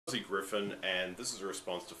Griffin, and this is a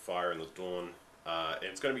response to Fire in the Dawn. And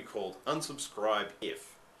it's going to be called Unsubscribe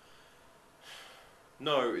If.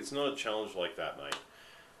 No, it's not a challenge like that, mate.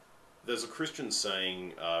 There's a Christian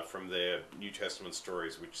saying from their New Testament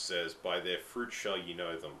stories which says, "By their fruit shall ye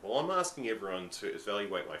know them." Well, I'm asking everyone to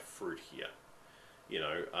evaluate my fruit here.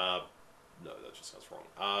 No, that just sounds wrong.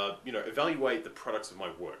 Evaluate the products of my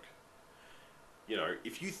work.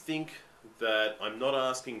 If you think that I'm not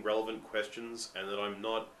asking relevant questions and that I'm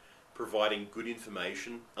not providing good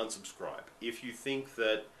information, unsubscribe. If you think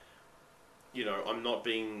that, I'm not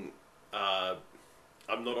being,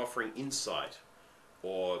 I'm not offering insight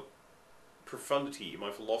or profundity in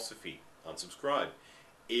my philosophy, unsubscribe.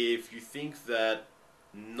 If you think that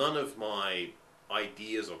none of my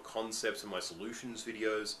ideas or concepts in my solutions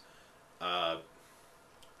videos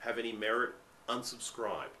have any merit,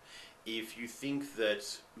 unsubscribe. If you think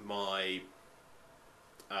that my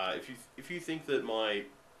if you think that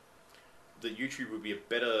that YouTube would be a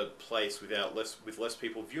better place with less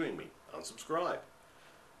people viewing me, unsubscribe.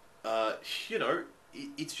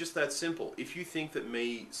 It's just that simple. If you think that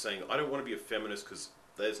me saying I don't want to be a feminist because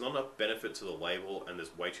there's not enough benefit to the label and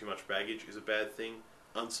there's way too much baggage is a bad thing,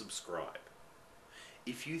 unsubscribe.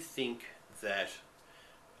 If you think that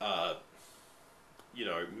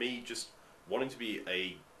me just wanting to be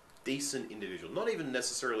a decent individual, not even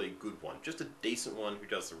necessarily a good one, just a decent one who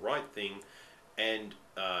does the right thing and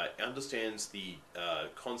understands the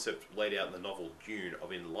concept laid out in the novel Dune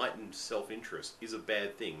of enlightened self-interest is a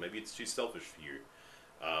bad thing. Maybe it's too selfish for you.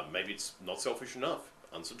 Maybe it's not selfish enough.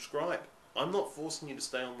 Unsubscribe. I'm not forcing you to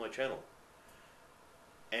stay on my channel.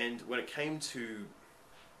 And when it came to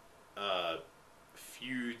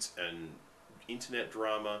feuds and internet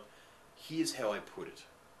drama, here's how I put it.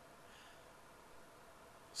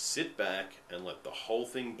 Sit back and let the whole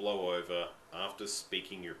thing blow over after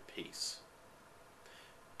speaking your piece.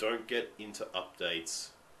 Don't get into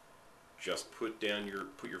updates. Just put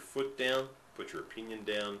your foot down, put your opinion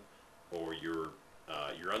down, or your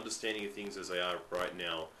understanding of things as they are right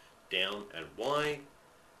now down, and why,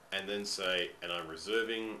 and then say, and I'm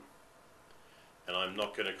reserving, and I'm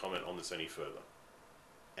not going to comment on this any further.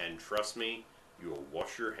 And trust me, you will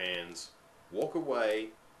wash your hands, walk away,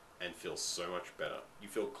 and feel so much better. You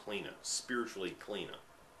feel cleaner, spiritually cleaner,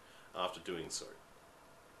 after doing so.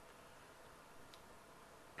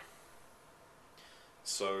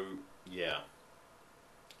 So, yeah,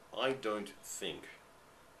 I don't think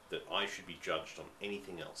that I should be judged on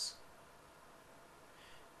anything else.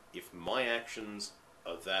 If my actions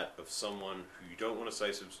are that of someone who you don't want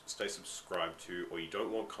to stay subscribed to, or you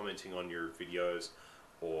don't want commenting on your videos,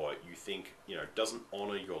 or you think, doesn't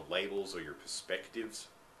honor your labels or your perspectives,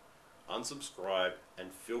 unsubscribe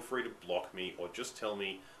and feel free to block me or just tell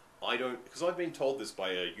me I don't, because I've been told this by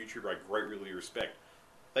a YouTuber I greatly respect.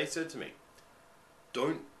 They said to me,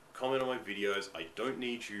 don't comment on my videos, I don't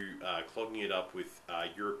need you clogging it up with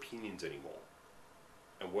your opinions anymore.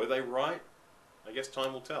 And were they right? I guess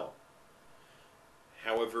time will tell.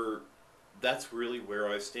 However, that's really where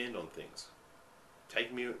I stand on things.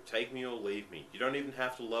 Take me or leave me. You don't even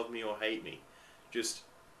have to love me or hate me. Just,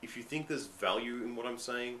 if you think there's value in what I'm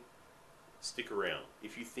saying, stick around.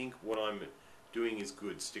 If you think what I'm doing is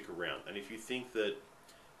good, stick around. And if you think that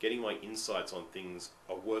getting my insights on things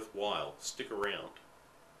are worthwhile, stick around.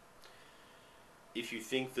 If you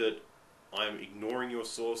think that I'm ignoring your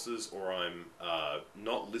sources or I'm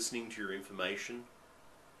not listening to your information,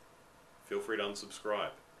 feel free to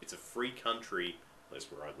unsubscribe. It's a free country, at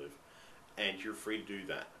least where I live, and you're free to do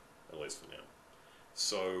that, at least for now.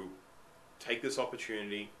 So take this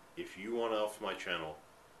opportunity. If you want off my channel,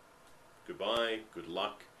 goodbye, good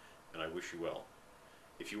luck, and I wish you well.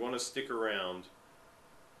 If you want to stick around,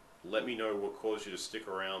 let me know what caused you to stick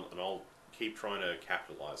around, and I'll keep trying to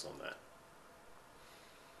capitalize on that.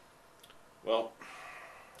 Well,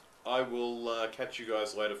 I will catch you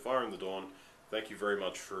guys later. Fire in the Dawn. Thank you very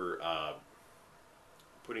much for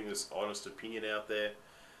putting this honest opinion out there.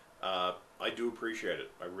 I do appreciate it.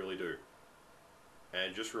 I really do.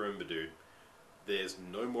 And just remember, dude, there's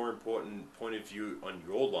no more important point of view on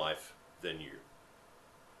your life than you.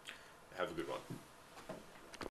 Have a good one.